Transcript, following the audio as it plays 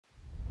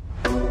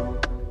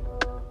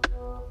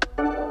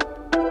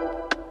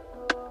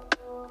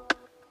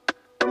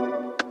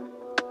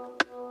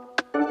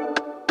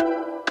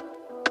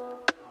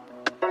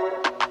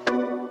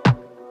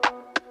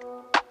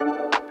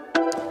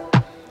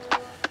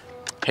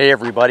Hey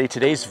everybody,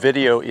 today's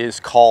video is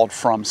called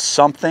From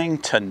Something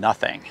to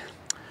Nothing.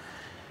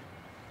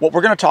 What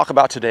we're going to talk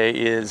about today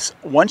is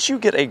once you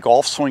get a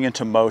golf swing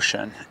into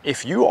motion,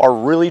 if you are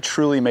really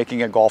truly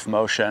making a golf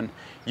motion,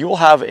 you will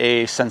have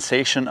a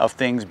sensation of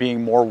things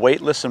being more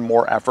weightless and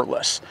more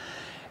effortless.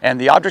 And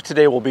the object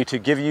today will be to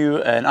give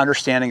you an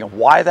understanding of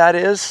why that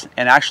is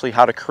and actually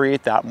how to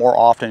create that more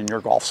often in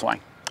your golf swing.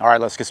 All right,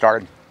 let's get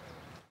started.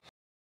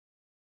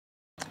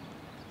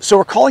 So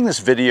we're calling this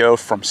video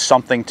From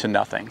Something to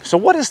Nothing. So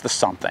what is the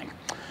something?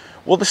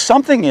 Well, the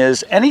something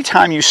is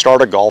anytime you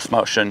start a golf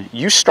motion,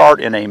 you start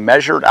in a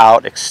measured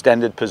out,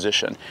 extended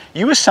position.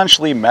 You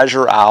essentially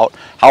measure out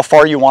how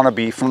far you want to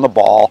be from the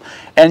ball,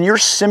 and you're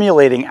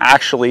simulating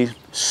actually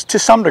to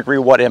some degree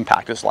what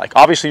impact is like.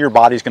 Obviously your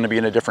body's going to be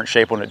in a different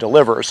shape when it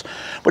delivers,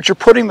 but you're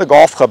putting the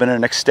golf club in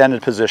an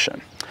extended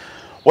position.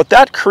 What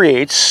that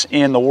creates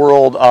in the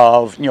world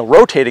of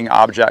rotating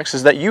objects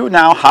is that you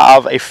now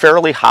have a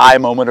fairly high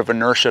moment of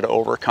inertia to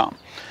overcome.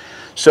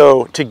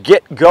 So to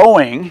get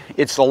going,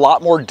 it's a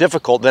lot more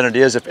difficult than it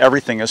is if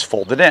everything is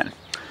folded in.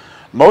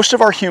 Most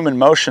of our human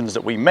motions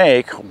that we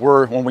make,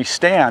 when we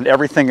stand,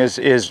 everything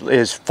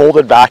is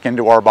folded back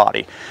into our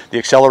body. The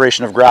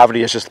acceleration of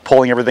gravity is just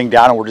pulling everything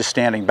down and we're just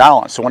standing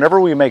balanced. So whenever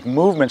we make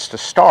movements to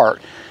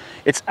start,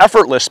 it's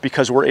effortless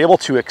because we're able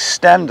to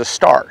extend to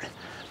start.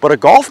 But a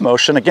golf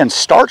motion, again,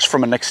 starts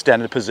from an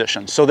extended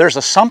position. So there's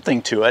a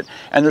something to it,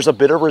 and there's a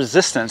bit of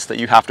resistance that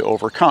you have to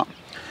overcome.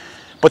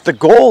 But the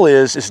goal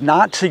is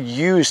not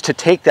to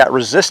take that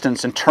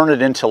resistance and turn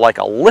it into like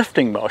a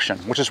lifting motion,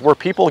 which is where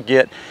people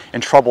get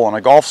in trouble in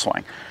a golf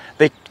swing.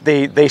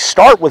 They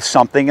start with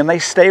something and they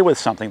stay with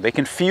something. They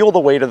can feel the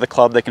weight of the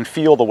club, they can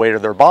feel the weight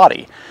of their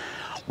body.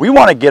 We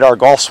want to get our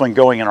golf swing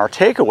going in our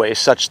takeaways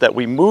such that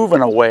we move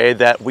in a way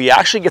that we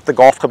actually get the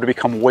golf club to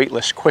become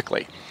weightless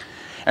quickly.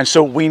 And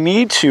so we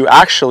need to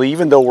actually,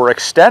 even though we're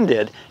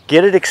extended,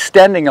 get it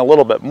extending a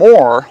little bit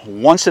more.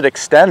 Once it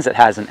extends, it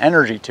has an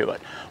energy to it.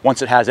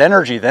 Once it has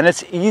energy, then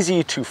it's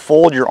easy to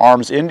fold your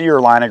arms into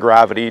your line of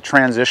gravity,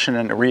 transition,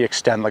 and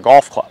re-extend the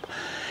golf club.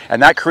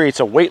 And that creates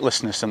a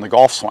weightlessness in the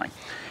golf swing.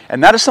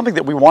 And that is something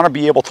that we want to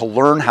be able to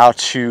learn how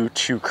to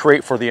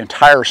create for the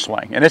entire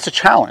swing. And it's a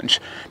challenge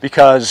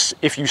because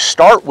if you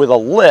start with a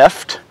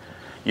lift,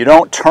 you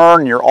don't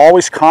turn, you're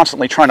always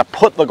constantly trying to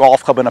put the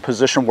golf club in a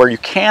position where you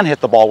can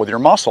hit the ball with your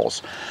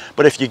muscles.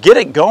 But if you get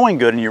it going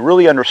good and you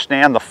really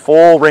understand the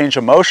full range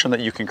of motion that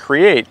you can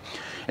create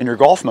in your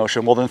golf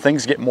motion, well then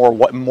things get more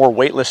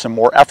weightless and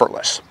more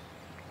effortless.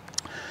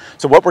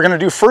 So what we're going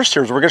to do first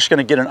here is we're just going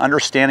to get an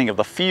understanding of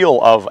the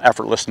feel of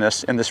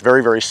effortlessness in this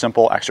very, very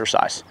simple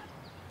exercise.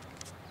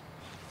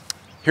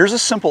 Here's a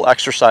simple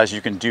exercise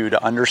you can do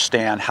to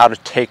understand how to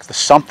take the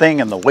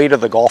something and the weight of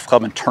the golf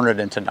club and turn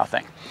it into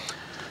nothing.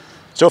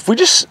 So if we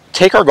just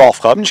take our golf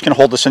club, I'm just going to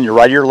hold this in your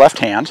right or your left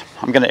hand.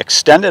 I'm going to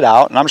extend it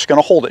out and I'm just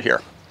going to hold it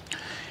here.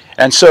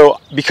 And so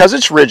because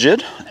it's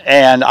rigid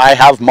and I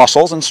have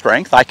muscles and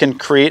strength, I can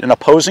create an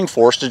opposing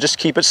force to just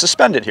keep it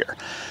suspended here.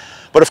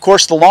 But of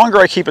course, the longer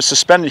I keep it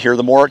suspended here,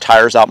 the more it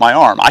tires out my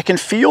arm. I can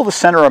feel the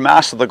center of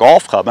mass of the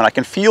golf club and I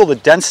can feel the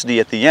density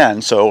at the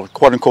end, so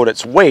quote unquote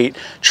its weight,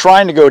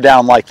 trying to go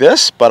down like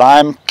this, but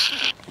I'm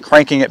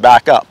cranking it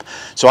back up.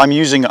 So I'm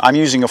using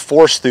a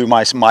force through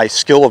my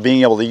skill of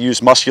being able to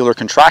use muscular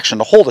contraction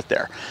to hold it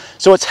there.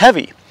 So it's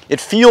heavy. It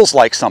feels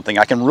like something.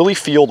 I can really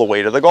feel the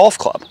weight of the golf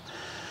club.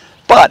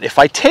 But if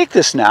I take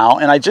this now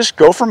and I just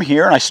go from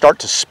here and I start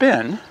to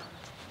spin,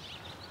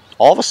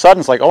 all of a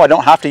sudden it's like, oh, I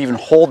don't have to even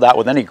hold that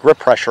with any grip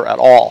pressure at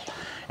all.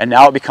 And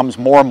now it becomes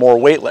more and more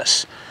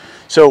weightless.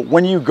 So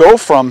when you go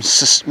from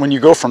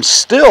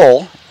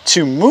still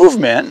to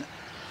movement,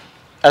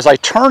 as I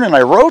turn and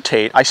I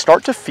rotate, I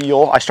start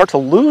to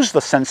lose the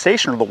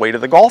sensation of the weight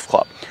of the golf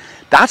club.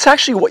 That's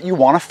actually what you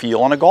want to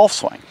feel on a golf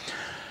swing.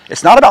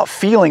 It's not about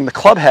feeling the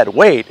club head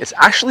weight, it's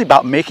actually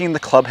about making the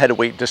club head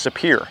weight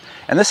disappear.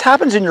 And this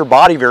happens in your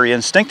body very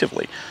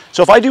instinctively.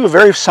 So if I do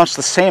the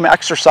same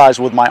exercise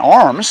with my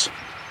arms,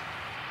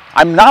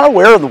 I'm not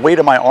aware of the weight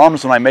of my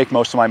arms when I make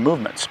most of my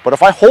movements. But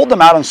if I hold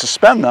them out and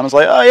suspend them, it's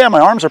like, oh yeah,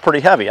 my arms are pretty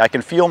heavy. I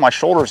can feel my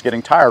shoulders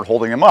getting tired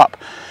holding them up.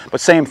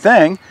 But same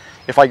thing,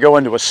 if I go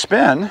into a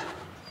spin,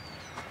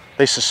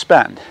 they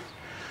suspend.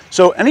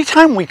 So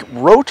anytime we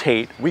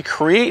rotate, we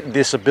create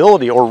this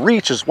ability, or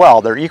reach as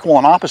well, they're equal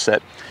and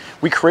opposite,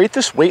 we create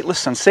this weightless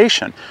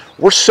sensation.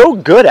 We're so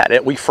good at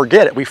it, we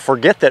forget it. We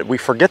forget that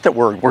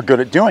we're good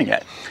at doing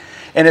it.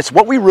 And it's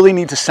what we really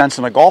need to sense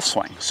in a golf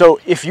swing. So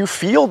if you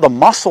feel the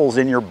muscles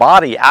in your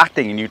body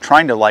acting and you're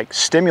trying to like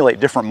stimulate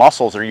different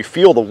muscles, or you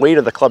feel the weight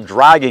of the club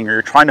dragging, or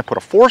you're trying to put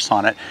a force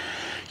on it,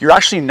 you're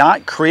actually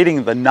not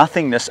creating the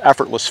nothingness,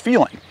 effortless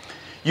feeling.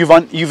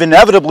 You've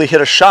inevitably hit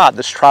a shot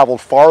that's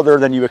traveled farther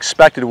than you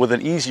expected with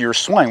an easier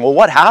swing. Well,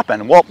 what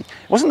happened? Well,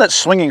 it wasn't that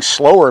swinging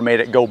slower made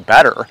it go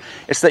better.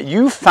 It's that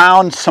you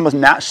found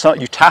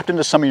you tapped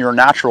into some of your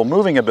natural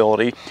moving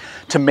ability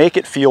to make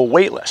it feel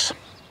weightless.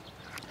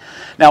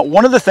 Now,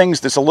 one of the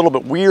things that's a little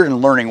bit weird in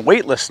learning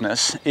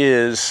weightlessness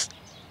is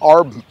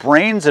our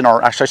brains and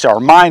our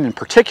mind in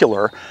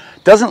particular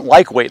doesn't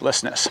like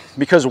weightlessness,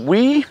 because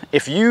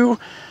if you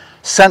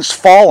sense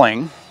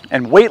falling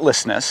and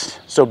weightlessness,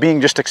 so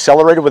being just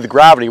accelerated with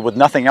gravity with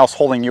nothing else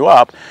holding you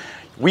up,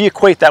 we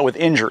equate that with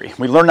injury.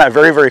 We learn that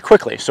very, very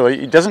quickly. So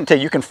it doesn't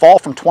take, you can fall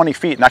from 20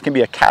 feet and that can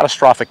be a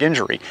catastrophic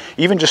injury.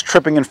 Even just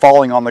tripping and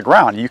falling on the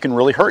ground, you can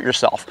really hurt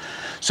yourself.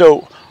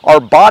 So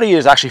our body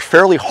is actually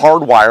fairly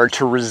hardwired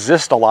to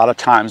resist a lot of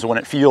times when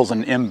it feels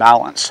an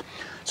imbalance.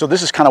 So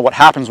this is kind of what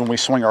happens when we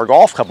swing our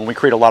golf club, when we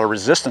create a lot of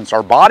resistance.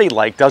 Our body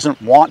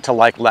doesn't want to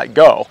let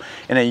go,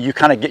 and then you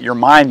kind of get your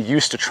mind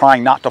used to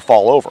trying not to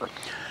fall over.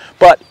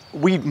 But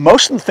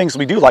most of the things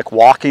we do, like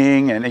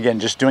walking, and again,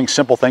 just doing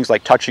simple things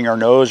like touching our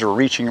nose or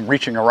reaching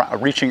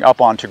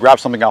up on to grab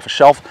something off a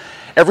shelf,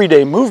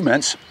 everyday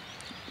movements,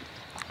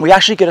 we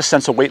actually get a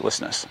sense of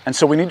weightlessness. And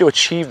so we need to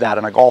achieve that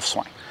in a golf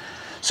swing.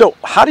 So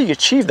how do you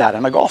achieve that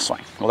in a golf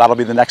swing? Well, that'll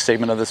be the next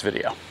segment of this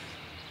video.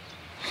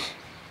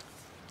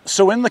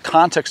 So in the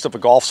context of a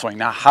golf swing,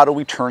 now how do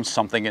we turn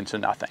something into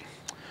nothing?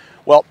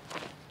 Well,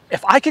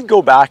 if I could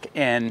go back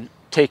and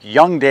take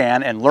young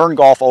Dan and learn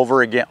golf all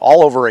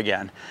over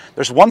again,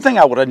 there's one thing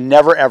I would have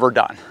never ever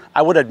done.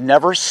 I would have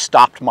never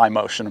stopped my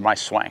motion in my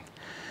swing.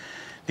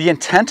 The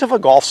intent of a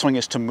golf swing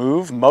is to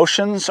move.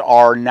 Motions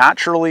are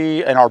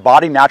naturally, and our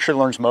body naturally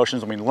learns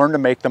motions, and we learn to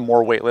make them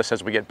more weightless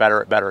as we get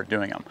better at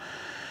doing them.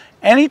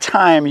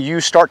 Anytime you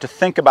start to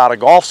think about a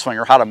golf swing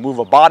or how to move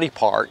a body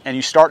part, and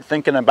you start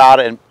thinking about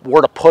it and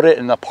where to put it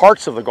in the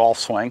parts of the golf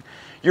swing,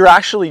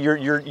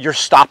 you're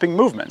stopping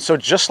movement. So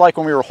just like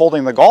when we were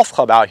holding the golf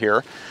club out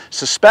here,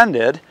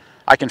 suspended,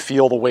 I can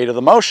feel the weight of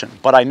the motion.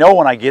 But I know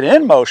when I get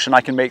in motion, I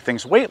can make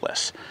things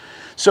weightless.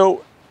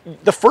 So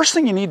the first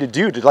thing you need to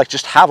do to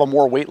just have a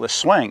more weightless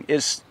swing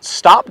is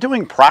stop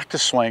doing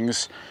practice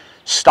swings,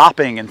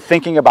 stopping and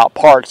thinking about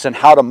parts and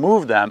how to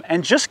move them,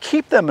 and just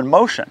keep them in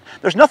motion.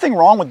 There's nothing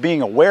wrong with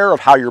being aware of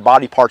how your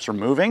body parts are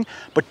moving,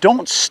 but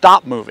don't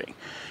stop moving.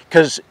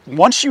 Because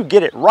once you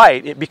get it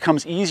right, it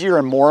becomes easier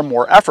and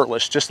more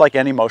effortless, just like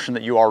any motion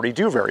that you already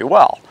do very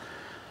well.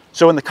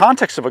 So in the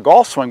context of a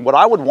golf swing, what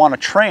I would want to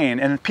train,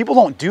 and people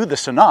don't do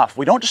this enough,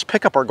 we don't just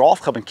pick up our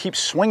golf club and keep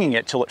swinging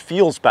it till it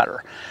feels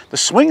better. The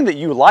swing that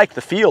you like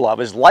the feel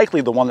of is likely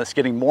the one that's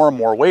getting more and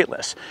more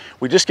weightless.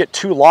 We just get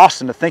too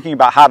lost into thinking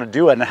about how to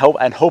do it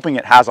and hoping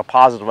it has a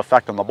positive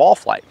effect on the ball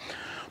flight.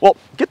 Well,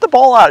 get the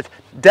ball out,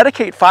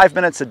 dedicate 5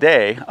 minutes a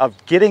day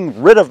of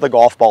getting rid of the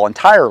golf ball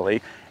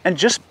entirely and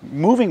just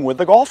moving with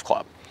the golf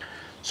club.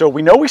 So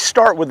we know we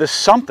start with this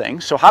something,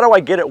 so how do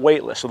I get it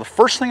weightless? So the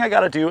first thing I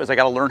gotta do is I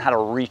gotta learn how to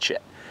reach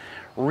it.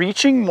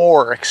 Reaching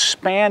more,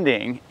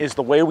 expanding is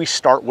the way we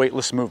start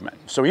weightless movement.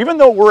 So even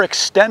though we're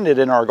extended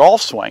in our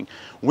golf swing,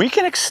 we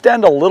can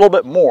extend a little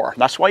bit more.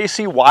 That's why you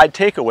see wide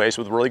takeaways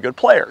with really good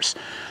players.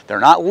 They're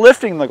not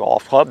lifting the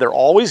golf club, they're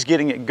always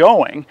getting it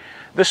going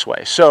this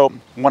way. So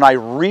when I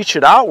reach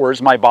it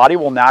outwards, my body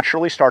will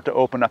naturally start to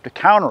open up to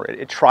counter it.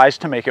 It tries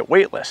to make it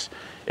weightless.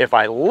 If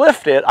I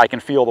lift it, I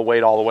can feel the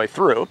weight all the way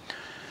through.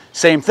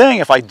 Same thing,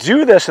 if I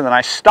do this and then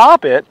I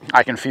stop it,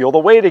 I can feel the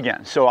weight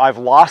again. So I've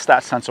lost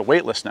that sense of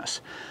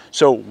weightlessness.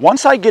 So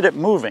once I get it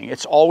moving,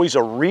 it's always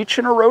a reach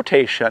and a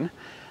rotation.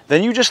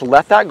 Then you just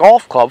let that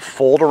golf club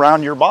fold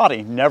around your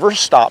body. Never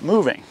stop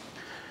moving.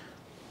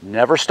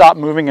 Never stop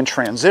moving in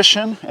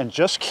transition, and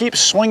just keep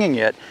swinging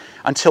it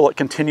until it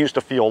continues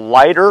to feel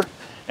lighter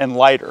and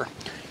lighter.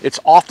 It's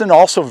often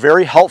also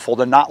very helpful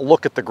to not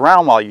look at the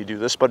ground while you do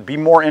this, but be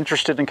more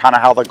interested in kind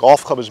of how the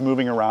golf club is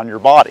moving around your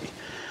body.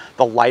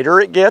 The lighter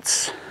it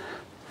gets,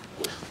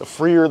 the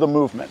freer the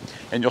movement.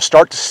 And you'll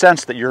start to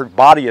sense that your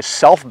body is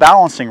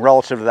self-balancing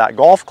relative to that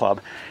golf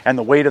club, and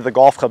the weight of the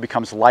golf club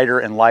becomes lighter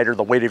and lighter,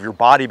 the weight of your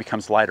body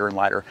becomes lighter and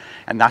lighter,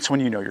 and that's when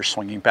you know you're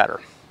swinging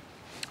better.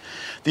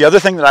 The other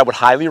thing that I would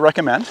highly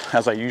recommend,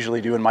 as I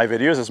usually do in my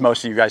videos, as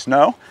most of you guys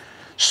know,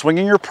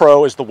 swinging your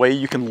pro is the way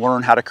you can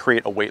learn how to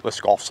create a weightless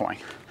golf swing.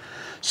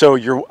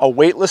 So a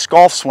weightless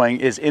golf swing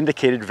is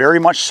indicated very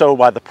much so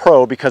by the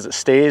pro because it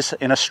stays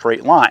in a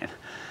straight line.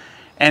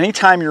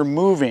 Anytime you're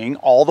moving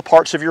all the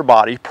parts of your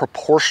body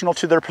proportional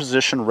to their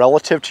position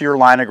relative to your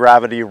line of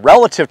gravity,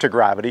 relative to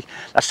gravity,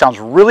 that sounds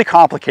really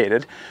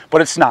complicated,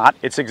 but it's not.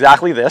 It's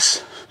exactly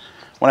this.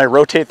 When I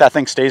rotate, that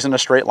thing stays in a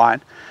straight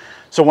line.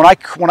 So when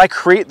I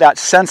create that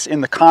sense in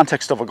the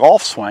context of a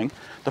golf swing,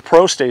 the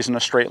pro stays in a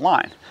straight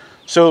line.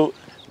 So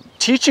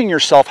teaching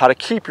yourself how to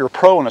keep your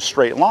pro in a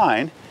straight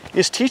line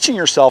is teaching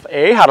yourself,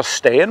 A, how to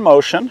stay in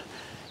motion,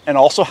 and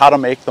also how to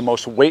make the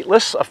most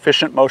weightless,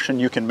 efficient motion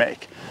you can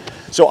make.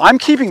 So I'm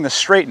keeping this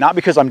straight not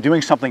because I'm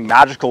doing something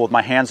magical with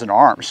my hands and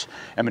arms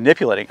and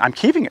manipulating. I'm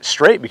keeping it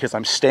straight because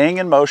I'm staying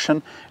in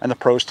motion and the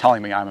pro's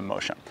telling me I'm in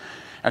motion.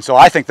 And so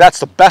I think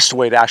that's the best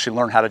way to actually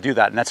learn how to do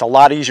that. And that's a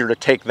lot easier to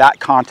take that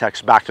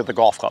context back to the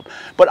golf club.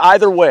 But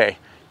either way,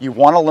 you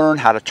want to learn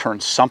how to turn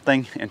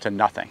something into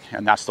nothing.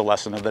 And that's the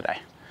lesson of the day.